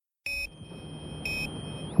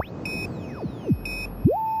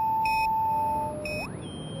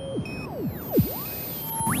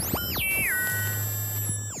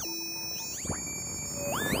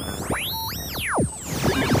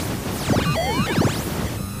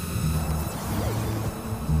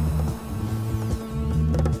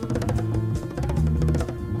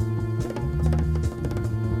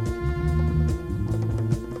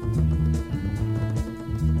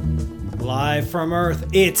Live from Earth,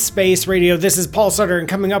 it's Space Radio. This is Paul Sutter, and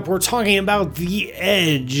coming up, we're talking about the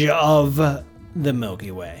edge of the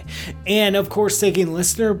Milky Way. And of course, taking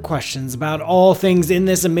listener questions about all things in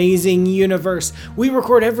this amazing universe. We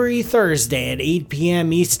record every Thursday at 8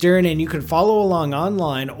 p.m. Eastern, and you can follow along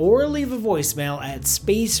online or leave a voicemail at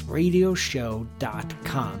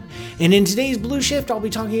spaceradioshow.com. And in today's Blue Shift, I'll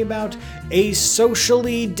be talking about a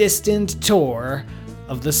socially distant tour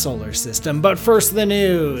of the solar system. But first, the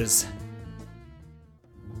news.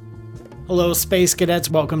 Hello, Space Cadets.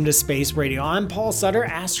 Welcome to Space Radio. I'm Paul Sutter,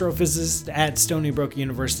 astrophysicist at Stony Brook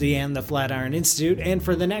University and the Flatiron Institute, and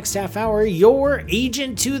for the next half hour, your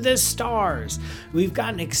agent to the stars. We've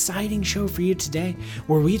got an exciting show for you today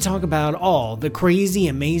where we talk about all the crazy,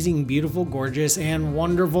 amazing, beautiful, gorgeous, and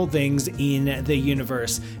wonderful things in the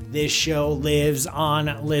universe. This show lives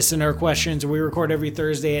on listener questions. We record every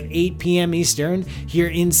Thursday at 8 p.m. Eastern here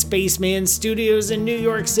in Spaceman Studios in New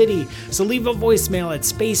York City. So leave a voicemail at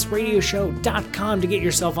spaceradioshow.com to get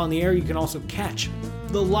yourself on the air. You can also catch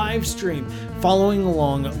the live stream following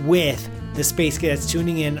along with the Space Cadets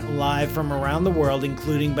tuning in live from around the world,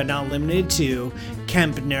 including but not limited to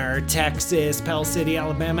Kempner, Texas, Pell City,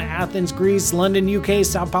 Alabama, Athens, Greece, London, UK,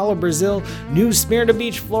 Sao Paulo, Brazil, New Smyrna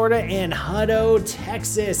Beach, Florida, and Hutto,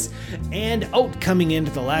 Texas. And coming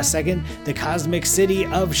into the last second, the cosmic city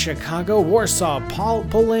of Chicago, Warsaw,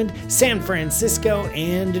 Poland, San Francisco,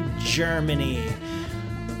 and Germany.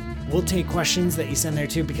 We'll take questions that you send there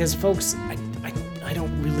too, because folks, I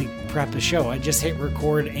don't really prep a show. I just hit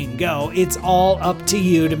record and go. It's all up to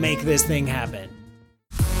you to make this thing happen.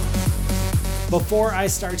 Before I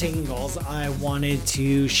start taking calls, I wanted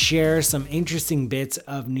to share some interesting bits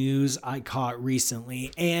of news I caught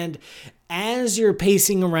recently. And as you're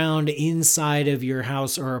pacing around inside of your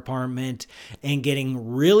house or apartment and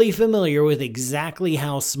getting really familiar with exactly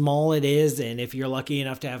how small it is, and if you're lucky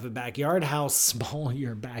enough to have a backyard, how small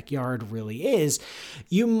your backyard really is,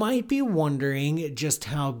 you might be wondering just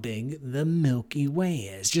how big the Milky Way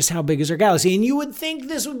is. Just how big is our galaxy? And you would think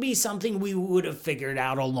this would be something we would have figured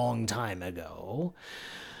out a long time ago.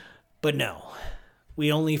 But no, we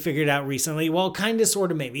only figured out recently. Well, kind of,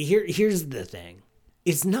 sort of, maybe. Here's the thing.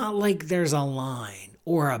 It's not like there's a line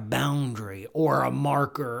or a boundary or a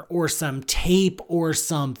marker or some tape or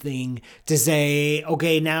something to say,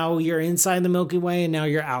 okay, now you're inside the Milky Way and now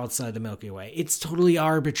you're outside the Milky Way. It's totally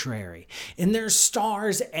arbitrary. And there's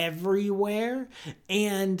stars everywhere,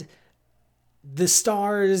 and the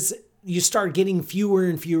stars, you start getting fewer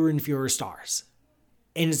and fewer and fewer stars.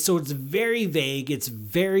 And so it's very vague. It's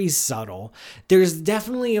very subtle. There's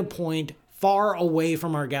definitely a point far away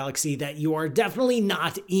from our galaxy that you are definitely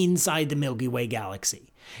not inside the Milky Way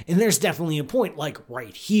galaxy. And there's definitely a point, like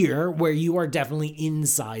right here, where you are definitely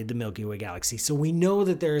inside the Milky Way galaxy. So we know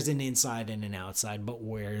that there's an inside and an outside, but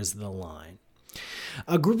where's the line?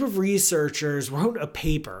 A group of researchers wrote a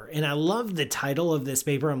paper, and I love the title of this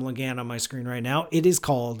paper. I'm looking at it on my screen right now. It is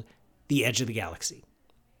called The Edge of the Galaxy.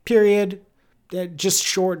 Period. Just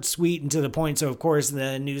short, sweet, and to the point. So, of course,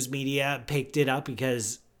 the news media picked it up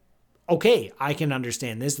because, okay, I can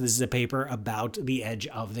understand this. This is a paper about the edge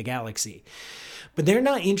of the galaxy. But they're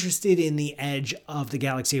not interested in the edge of the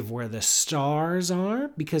galaxy of where the stars are,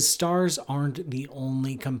 because stars aren't the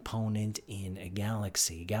only component in a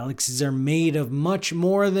galaxy. Galaxies are made of much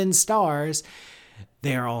more than stars.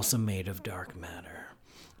 They are also made of dark matter.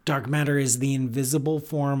 Dark matter is the invisible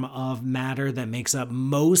form of matter that makes up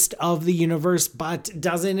most of the universe, but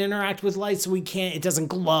doesn't interact with light, so it doesn't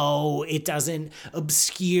glow, it doesn't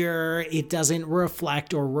obscure, it doesn't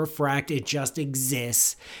reflect or refract, it just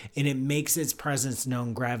exists, and it makes its presence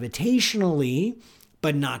known gravitationally,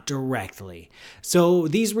 but not directly. So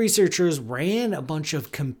these researchers ran a bunch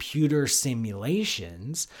of computer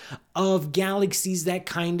simulations of galaxies that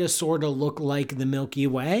kind of sort of look like the Milky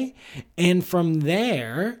Way. And from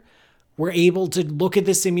there, we're able to look at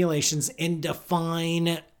the simulations and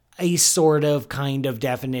define a sort of kind of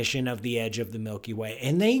definition of the edge of the Milky Way.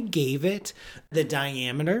 And they gave it the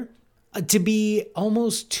diameter to be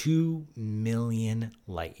almost 2 million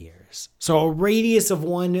light years. So a radius of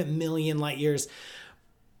 1 million light years.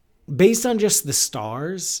 Based on just the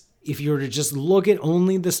stars, if you were to just look at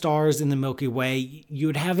only the stars in the Milky Way, you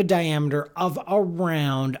would have a diameter of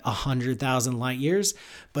around 100,000 light years.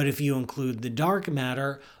 But if you include the dark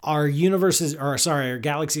matter, our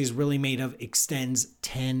galaxy is really made of extends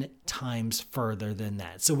 10 times further than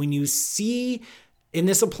that. So when you see, and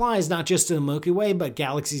this applies not just to the Milky Way, but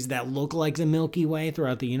galaxies that look like the Milky Way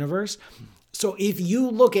throughout the universe. So if you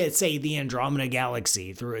look at, say, the Andromeda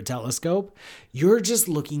Galaxy through a telescope, you're just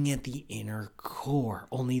looking at the inner core.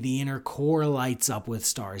 Only the inner core lights up with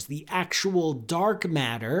stars. The actual dark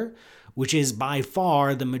matter, which is by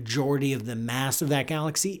far the majority of the mass of that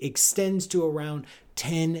galaxy, extends to around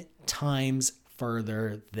 10 times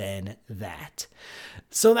further than that.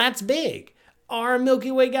 So that's big. Our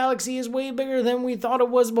Milky Way galaxy is way bigger than we thought it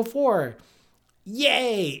was before.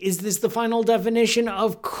 Yay! Is this the final definition?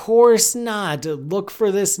 Of course not. Look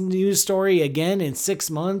for this news story again in 6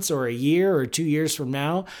 months or a year or 2 years from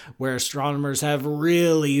now, where astronomers have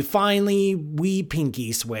really, finally, we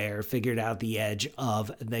pinky swear, figured out the edge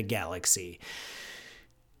of the galaxy.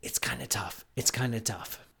 It's kind of tough.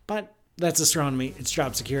 But that's astronomy. It's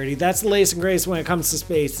job security. That's the latest and greatest when it comes to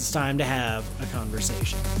space. It's time to have a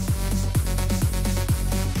conversation.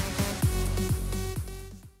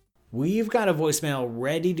 We've got a voicemail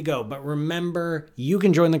ready to go, but remember, you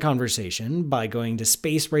can join the conversation by going to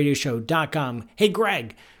spaceradioshow.com. Hey,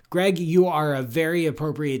 Greg, you are a very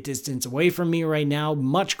appropriate distance away from me right now,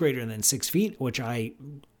 much greater than 6 feet, which I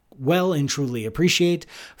well and truly appreciate.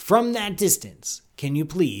 From that distance, can you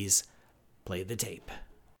please play the tape?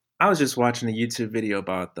 I was just watching a YouTube video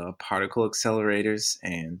about the particle accelerators,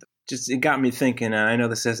 and it got me thinking, and I know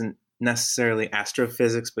this isn't necessarily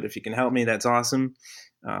astrophysics, but if you can help me, that's awesome.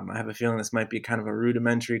 I have a feeling this might be kind of a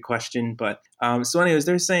rudimentary question, but so anyways,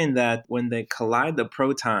 they're saying that when they collide the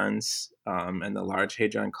protons and the Large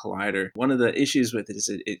Hadron Collider, one of the issues with it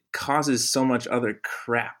is it causes so much other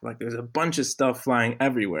crap. Like there's a bunch of stuff flying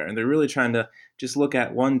everywhere, and they're really trying to just look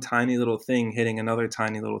at one tiny little thing hitting another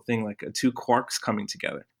tiny little thing, like two quarks coming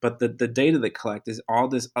together. But the data they collect is all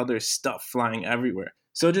this other stuff flying everywhere.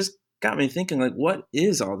 So it just got me thinking, like, what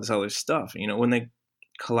is all this other stuff? You know, when they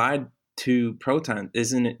collide two protons,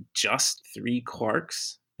 isn't it just three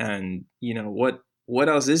quarks? And you know, what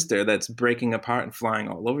else is there that's breaking apart and flying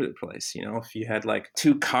all over the place? You know, if you had like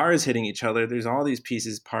two cars hitting each other, there's all these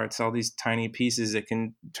parts, all these tiny pieces it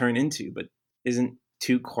can turn into. But isn't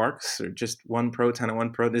two quarks or just one proton and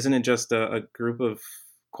one proton, isn't it just a group of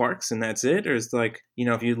quarks and that's it? Or is like, you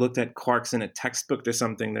know, if you looked at quarks in a textbook or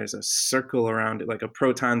something, there's a circle around it, like a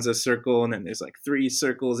proton's a circle, and then there's like three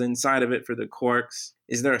circles inside of it for the quarks.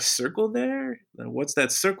 Is there a circle there? What's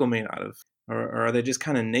that circle made out of? Or are they just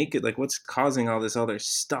kind of naked? Like, what's causing all this other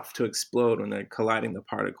stuff to explode when they're colliding the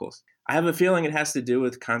particles? I have a feeling it has to do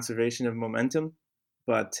with conservation of momentum,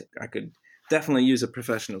 but I could definitely use a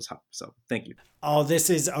professional's help. So thank you. Oh, this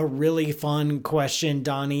is a really fun question,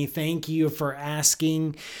 Donnie. Thank you for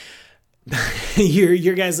asking.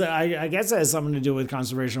 Your guys, I guess it has something to do with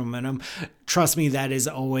conservation of momentum. Trust me, that is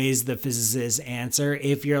always the physicist's answer.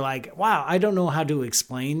 If you're like, wow, I don't know how to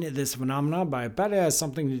explain this phenomenon, but I bet it has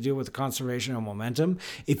something to do with conservation of momentum.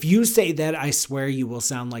 If you say that, I swear you will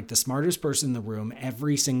sound like the smartest person in the room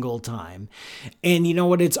every single time. And you know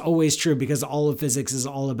what? It's always true, because all of physics is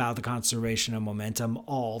all about the conservation of momentum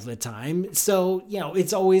all the time. So, you know,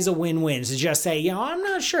 it's always a win-win to just say, you know, I'm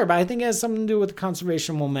not sure, but I think it has something to do with the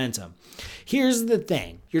conservation of momentum. Here's the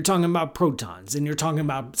thing. You're talking about protons, and you're talking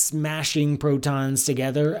about smashing protons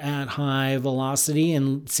together at high velocity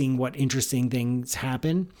and seeing what interesting things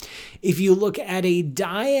happen. If you look at a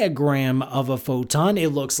diagram of a photon, it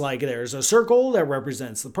looks like there's a circle that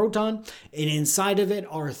represents the proton, and inside of it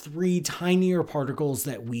are three tinier particles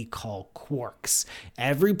that we call quarks.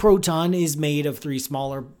 Every proton is made of three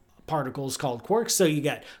smaller particles called quarks. So you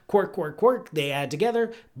got quark, quark, quark, they add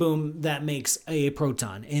together, boom, that makes a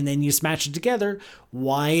proton. And then you smash it together.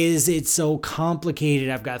 Why is it so complicated?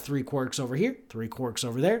 I've got three quarks over here, three quarks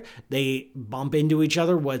over there. They bump into each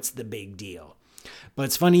other. What's the big deal? But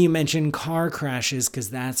it's funny you mentioned car crashes, because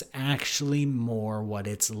that's actually more what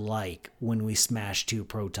it's like when we smash two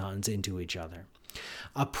protons into each other.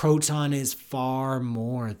 A proton is far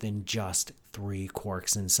more than just three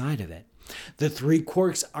quarks inside of it. The three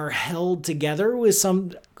quarks are held together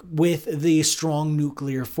with the strong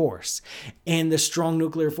nuclear force. And the strong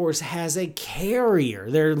nuclear force has a carrier.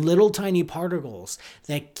 They're little tiny particles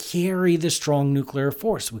that carry the strong nuclear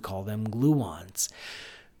force. We call them gluons.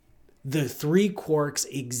 The three quarks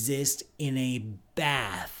exist in a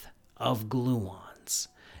bath of gluons.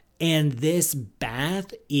 And this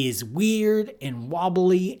bath is weird and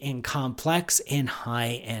wobbly and complex and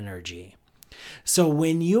high energy. So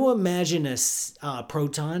when you imagine a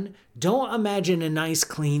proton, don't imagine a nice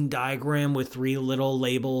clean diagram with three little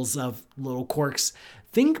labels of little quarks.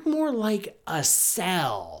 Think more like a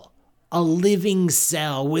cell, a living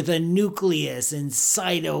cell with a nucleus and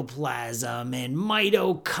cytoplasm and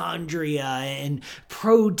mitochondria and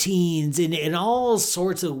proteins and all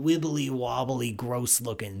sorts of wibbly wobbly gross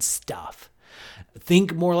looking stuff.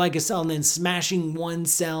 Think more like a cell, and then smashing one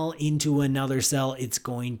cell into another cell, it's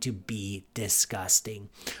going to be disgusting.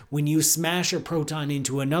 When you smash a proton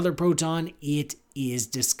into another proton, it is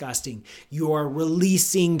disgusting. You are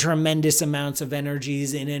releasing tremendous amounts of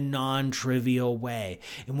energies in a non-trivial way.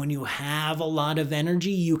 And when you have a lot of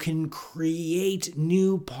energy, you can create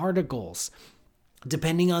new particles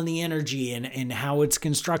depending on the energy and how it's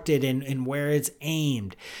constructed and where it's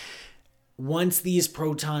aimed. Once these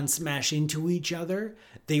protons smash into each other,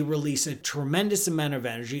 they release a tremendous amount of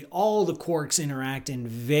energy. All the quarks interact in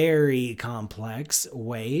very complex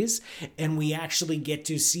ways, and we actually get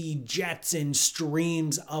to see jets and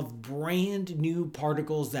streams of brand new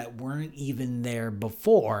particles that weren't even there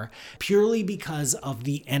before, purely because of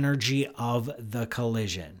the energy of the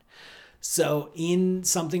collision. So in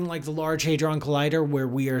something like the Large Hadron Collider, where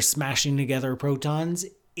we are smashing together protons,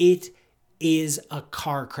 it is a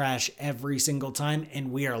car crash every single time,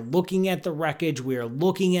 and we are looking at the wreckage, we are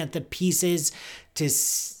looking at the pieces to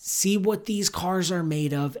see what these cars are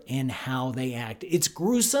made of and how they act. It's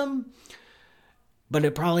gruesome, but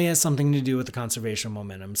it probably has something to do with the conservation of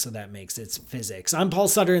momentum, so that makes it physics. I'm Paul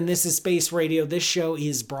Sutter, and this is Space Radio. This show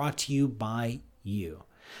is brought to you by you.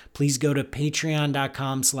 Please go to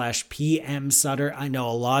patreon.com/PMSutter. I know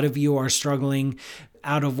a lot of you are struggling,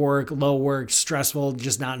 out of work, low work, stressful,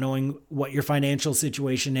 just not knowing what your financial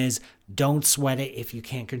situation is. Don't sweat it if you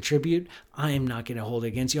can't contribute. I am not going to hold it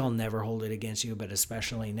against you. I'll never hold it against you, but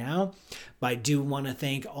especially now. But I do want to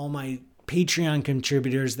thank all my Patreon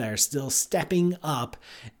contributors that are still stepping up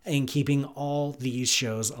and keeping all these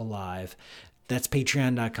shows alive. That's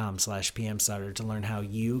patreon.com/PMSutter to learn how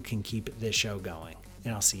you can keep this show going.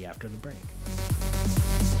 And I'll see you after the break.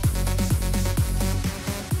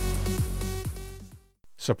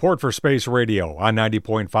 Support for Space Radio on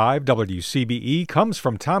 90.5 WCBE comes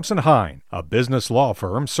from Thompson Hine, a business law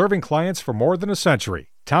firm serving clients for more than a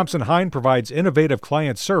century. Thompson Hine provides innovative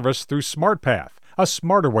client service through SmartPath, a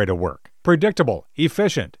smarter way to work, predictable,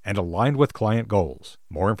 efficient, and aligned with client goals.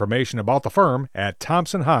 More information about the firm at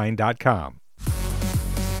thompsonhine.com.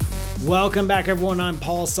 Welcome back, everyone. I'm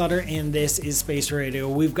Paul Sutter, and this is Space Radio.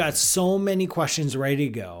 We've got so many questions ready to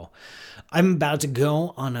go. I'm about to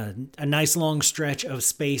go on a nice long stretch of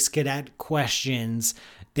Space Cadet questions.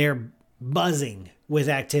 They're buzzing with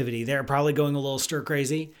activity. They're probably going a little stir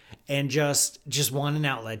crazy and just want an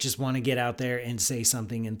outlet, just want to get out there and say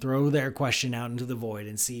something and throw their question out into the void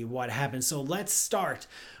and see what happens. So let's start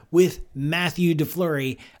with Matthew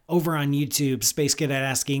DeFleury over on YouTube. Space Cadet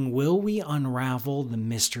asking, will we unravel the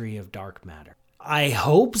mystery of dark matter? I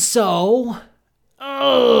hope so.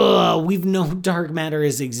 We've known dark matter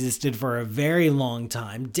has existed for a very long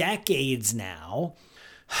time, decades now.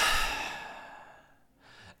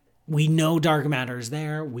 We know dark matter is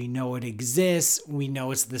there. We know it exists. We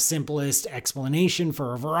know it's the simplest explanation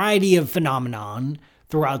for a variety of phenomenon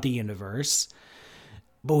throughout the universe,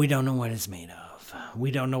 but we don't know what it's made of.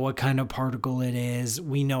 We don't know what kind of particle it is.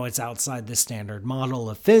 We know it's outside the standard model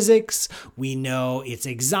of physics. We know it's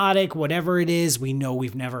exotic, whatever it is. We know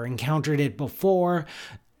we've never encountered it before.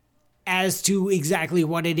 As to exactly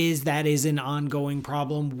what it is, that is an ongoing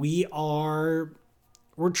problem. We're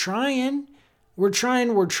trying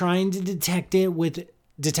to detect it with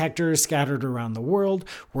detectors scattered around the world.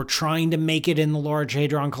 We're trying to make it in the Large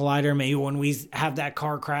Hadron Collider. Maybe when we have that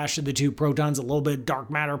car crash of the two protons, a little bit of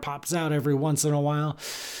dark matter pops out every once in a while.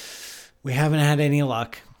 We haven't had any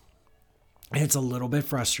luck. It's a little bit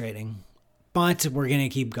frustrating, but we're going to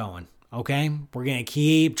keep going. Okay? We're going to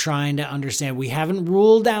keep trying to understand. We haven't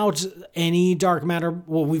ruled out any dark matter.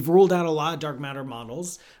 Well, we've ruled out a lot of dark matter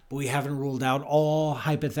models, but we haven't ruled out all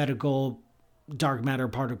hypothetical dark matter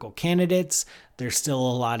particle candidates. There's still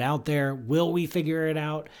a lot out there. Will we figure it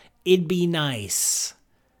out? It'd be nice.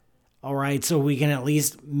 All right, so we can at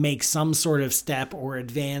least make some sort of step or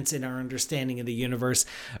advance in our understanding of the universe.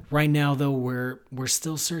 Right now, though, we're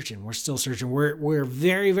still searching. We're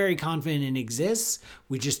very, very confident it exists.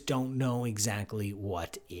 We just don't know exactly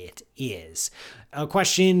what it is. A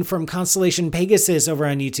question from Constellation Pegasus over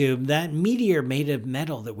on YouTube. That meteor made of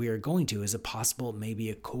metal that we are going to, is it possible maybe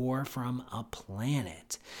a core from a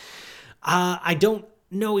planet? I don't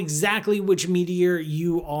know exactly which meteor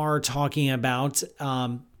you are talking about,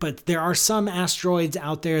 but there are some asteroids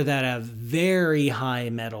out there that have very high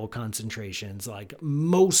metal concentrations, like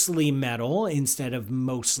mostly metal instead of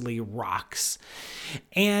mostly rocks.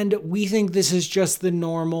 And we think this is just the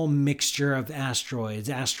normal mixture of asteroids.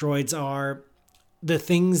 Asteroids are the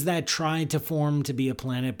things that tried to form to be a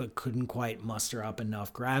planet but couldn't quite muster up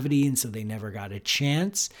enough gravity, and so they never got a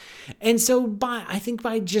chance. And so I think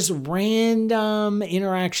by just random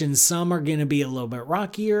interactions, some are going to be a little bit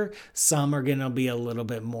rockier, some are going to be a little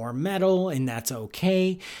bit more metal, and that's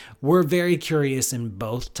okay. We're very curious in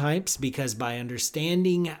both types, because by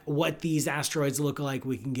understanding what these asteroids look like,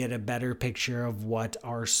 we can get a better picture of what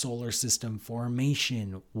our solar system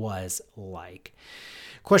formation was like.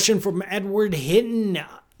 Question from Edward Hinton.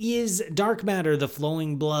 Is dark matter the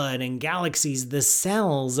flowing blood and galaxies the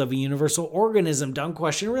cells of a universal organism? Dumb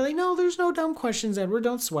question. Really? No, there's no dumb questions, Edward.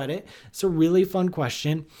 Don't sweat it. It's a really fun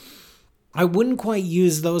question. I wouldn't quite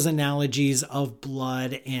use those analogies of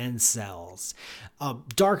blood and cells.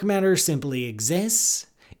 Dark matter simply exists.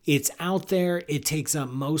 It's out there. It takes up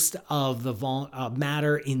most of the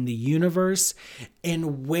matter in the universe.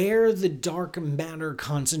 And where the dark matter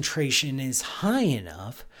concentration is high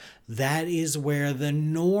enough, that is where the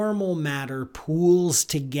normal matter pools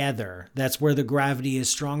together. That's where the gravity is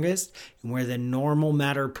strongest. And where the normal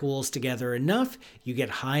matter pools together enough, you get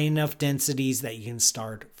high enough densities that you can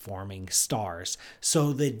start forming stars.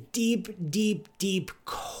 So the deep, deep, deep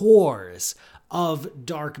cores of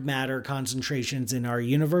dark matter concentrations in our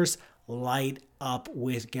universe light up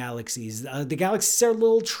with galaxies. The galaxies are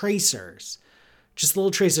little tracers. Just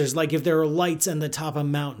little tracers, like if there are lights on the top of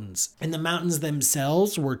mountains. And the mountains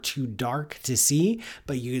themselves were too dark to see,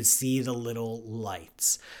 but you could see the little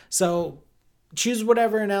lights. So choose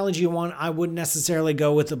whatever analogy you want. I wouldn't necessarily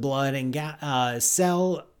go with the blood and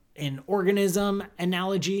cell and organism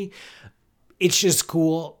analogy. It's just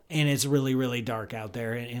cool, and it's really, really dark out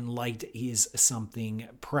there, and light is something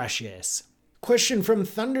precious. Question from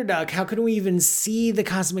Thunderduck. How can we even see the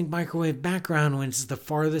cosmic microwave background when it's the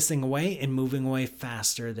farthest thing away and moving away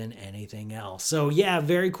faster than anything else? So yeah,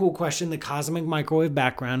 very cool question. The cosmic microwave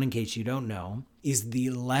background, in case you don't know, is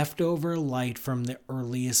the leftover light from the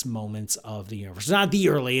earliest moments of the universe. Not the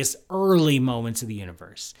earliest, early moments of the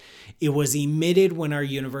universe. It was emitted when our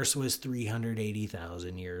universe was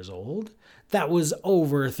 380,000 years old. That was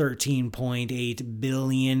over 13.8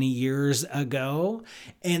 billion years ago.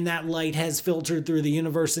 And that light has filtered through the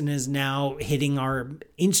universe and is now hitting our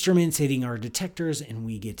instruments, hitting our detectors, and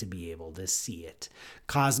we get to be able to see it.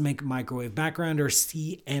 Cosmic microwave background, or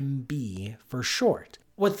CMB for short.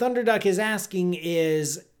 What Thunderduck is asking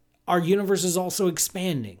is, our universe is also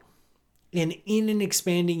expanding. And in an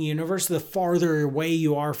expanding universe, the farther away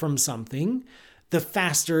you are from something, the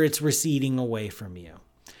faster it's receding away from you.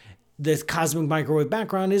 The cosmic microwave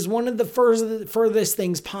background is one of the furthest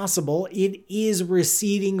things possible. It is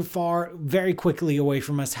receding very quickly away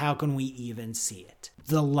from us. How can we even see it?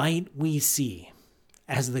 The light we see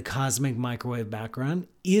as the cosmic microwave background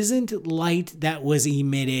isn't light that was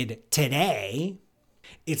emitted today.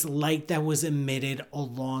 It's light that was emitted a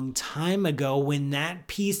long time ago, when that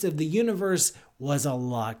piece of the universe was a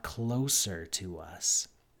lot closer to us.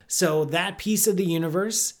 So that piece of the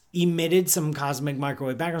universe emitted some cosmic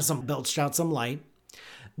microwave background, belched out some light.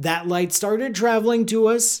 That light started traveling to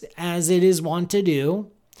us, as it is wont to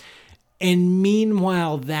do. And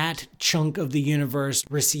meanwhile, that chunk of the universe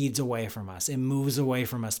recedes away from us. It moves away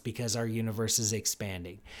from us because our universe is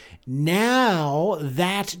expanding. Now,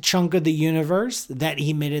 that chunk of the universe that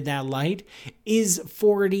emitted that light is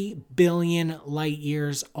 40 billion light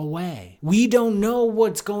years away. We don't know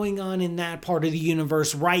what's going on in that part of the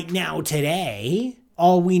universe right now today.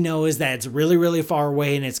 All we know is that it's really, really far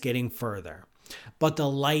away and it's getting further. But the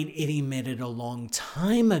light it emitted a long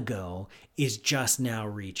time ago is just now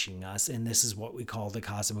reaching us, and this is what we call the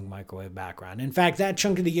cosmic microwave background. In fact, that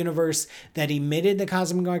chunk of the universe that emitted the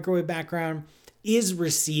cosmic microwave background is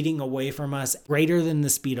receding away from us greater than the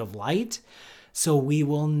speed of light, so we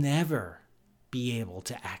will never be able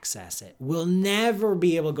to access it. We'll never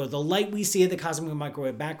be able to go. The light we see at the cosmic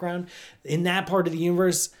microwave background in that part of the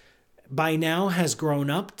universe by now has grown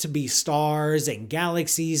up to be stars and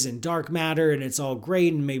galaxies and dark matter, and it's all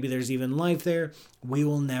great, and maybe there's even life there. We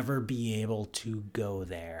will never be able to go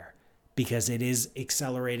there because it is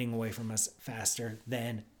accelerating away from us faster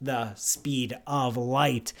than the speed of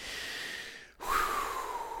light.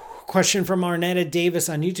 Question from Arnetta Davis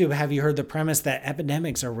on YouTube. Have you heard the premise that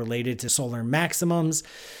epidemics are related to solar maximums?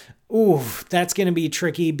 Ooh, that's going to be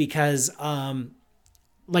tricky because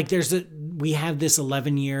we have this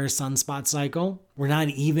 11-year sunspot cycle. We're not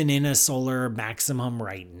even in a solar maximum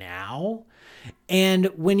right now. And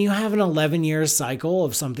when you have an 11-year cycle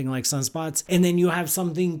of something like sunspots, and then you have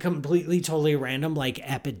something completely, totally random like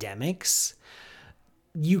epidemics,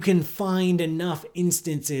 you can find enough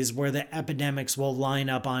instances where the epidemics will line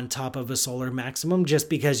up on top of a solar maximum just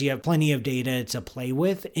because you have plenty of data to play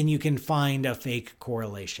with and you can find a fake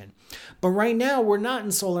correlation. But right now we're not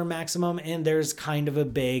in solar maximum and there's kind of a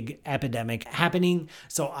big epidemic happening.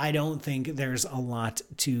 So I don't think there's a lot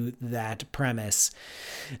to that premise.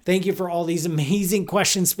 Thank you for all these amazing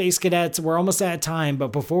questions, Space Cadets. We're almost out of time,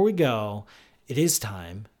 but before we go, it is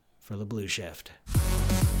time for the Blue Shift.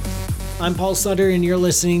 I'm Paul Sutter, and you're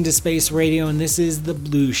listening to Space Radio, and this is the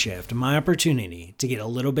Blue Shift, my opportunity to get a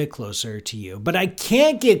little bit closer to you. But I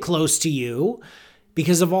can't get close to you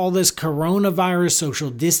because of all this coronavirus,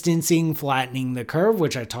 social distancing, flattening the curve,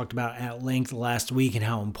 which I talked about at length last week and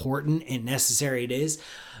how important and necessary it is.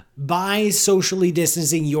 By socially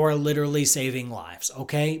distancing, you're literally saving lives,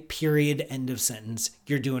 okay? Period, end of sentence.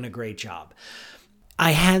 You're doing a great job.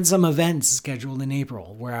 I had some events scheduled in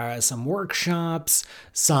April where some workshops,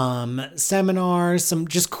 some seminars, some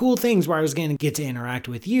just cool things where I was going to get to interact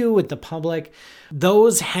with you, with the public.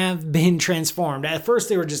 Those have been transformed. At first,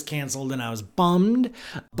 they were just canceled and I was bummed,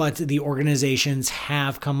 but the organizations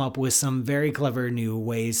have come up with some very clever new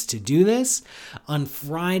ways to do this. On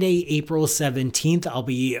Friday, April 17th, I'll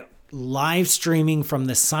be live streaming from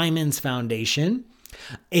the Simons Foundation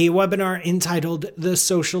a webinar entitled The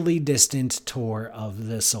Socially Distant Tour of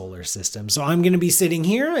the Solar System. So I'm going to be sitting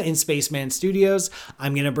here in Spaceman Studios.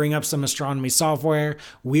 I'm going to bring up some astronomy software.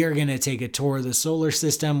 We are going to take a tour of the solar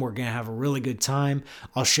system. We're going to have a really good time.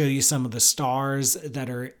 I'll show you some of the stars that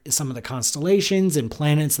are some of the constellations and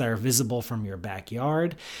planets that are visible from your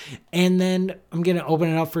backyard. And then I'm going to open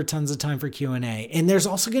it up for tons of time for Q&A. And there's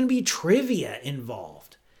also going to be trivia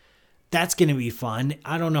involved. That's going to be fun.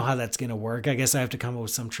 I don't know how that's going to work. I guess I have to come up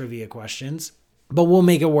with some trivia questions, but we'll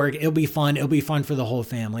make it work. It'll be fun. It'll be fun for the whole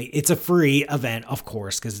family. It's a free event, of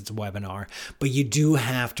course, because it's a webinar, but you do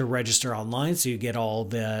have to register online so you get all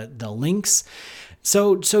the links.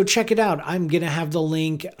 So check it out. I'm going to have the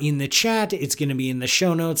link in the chat. It's going to be in the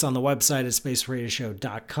show notes on the website at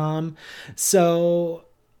spaceradioshow.com. So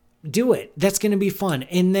do it. That's going to be fun.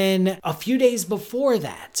 And then a few days before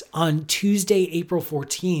that, on Tuesday, April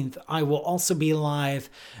 14th, I will also be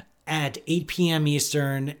live at 8 p.m.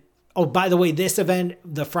 Eastern. Oh, by the way, this event,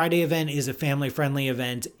 the Friday event, is a family-friendly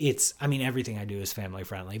event. Everything I do is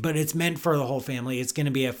family-friendly, but it's meant for the whole family. It's going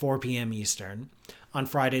to be at 4 p.m. Eastern on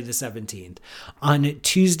Friday the 17th. On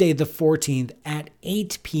Tuesday the 14th at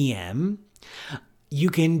 8 p.m., you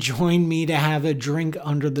can join me to have a drink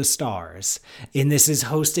under the stars. And this is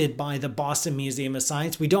hosted by the Boston Museum of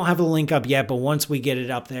Science. We don't have a link up yet, but once we get it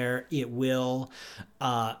up there, it will.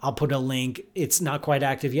 I'll put a link. It's not quite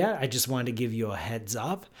active yet. I just wanted to give you a heads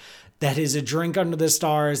up. That is a drink under the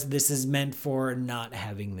stars. This is meant for not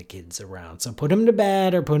having the kids around. So put them to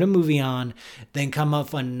bed or put a movie on, then come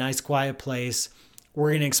up on a nice quiet place.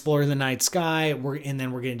 We're going to explore the night sky, and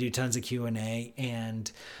then we're going to do tons of Q&A, and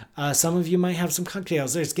some of you might have some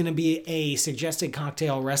cocktails. There's going to be a suggested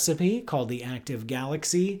cocktail recipe called the Active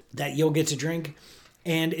Galaxy that you'll get to drink,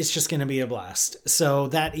 and it's just going to be a blast. So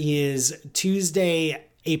that is Tuesday,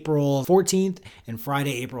 April 14th, and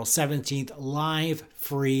Friday, April 17th, live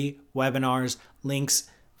free webinars. Links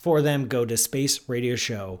for them go to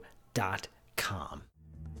spaceradioshow.com.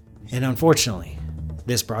 And unfortunately,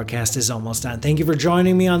 this broadcast is almost done. Thank you for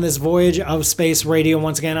joining me on this voyage of Space Radio.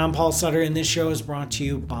 Once again, I'm Paul Sutter, and this show is brought to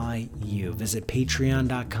you by you. Visit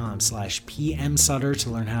patreon.com/PMSutter to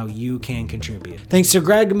learn how you can contribute. Thanks to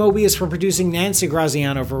Greg Mobius for producing, Nancy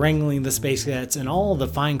Graziano for wrangling the Space Cadets, and all the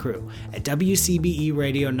fine crew at WCBE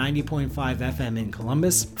Radio 90.5 FM in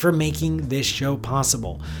Columbus for making this show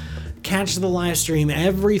possible. Catch the live stream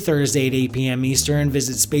every Thursday at 8 p.m. Eastern.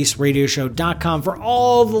 Visit spaceradioshow.com for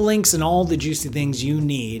all the links and all the juicy things you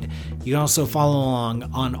need. You can also follow along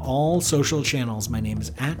on all social channels. My name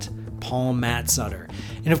is at Paul Matt Sutter.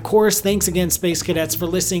 And of course, thanks again, Space Cadets, for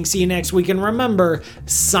listening. See you next week. And remember,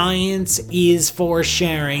 science is for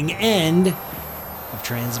sharing. End of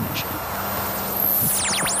transmission.